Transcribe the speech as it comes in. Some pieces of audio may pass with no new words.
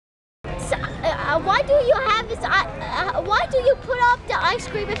Why do you have this? Why do you put up the ice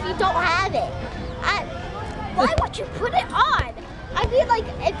cream if you don't have it? Why would you put it on? I mean, like,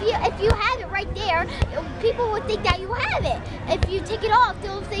 if you have it right there, people would think that you have it. If you take it off,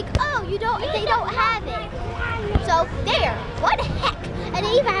 they'll think, oh, they don't have it. So there, what the heck? And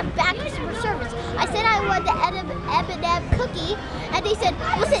they even have bad customer service. I said I want the M&M cookie, and they said,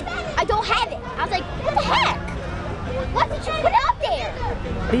 listen, I don't have it. I was like, what the heck? Why did you put it up there?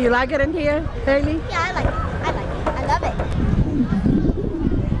 Do you like it in here, Haley? Yeah, I like it. I love it.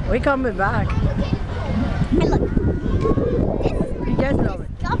 We're coming back. And look,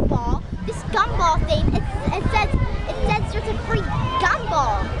 this gumball thing, it says there's a free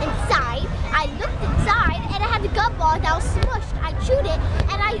gumball inside. I looked inside and it had the gumball that was smushed. I chewed it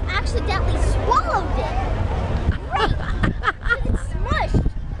and I accidentally swallowed it. Great, because it's smushed.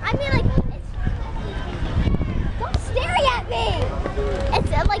 I mean, like, don't stare at me. It's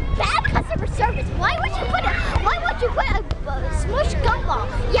like bad customer service. Why would you put a smushed gumball?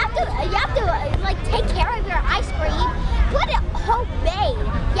 You have to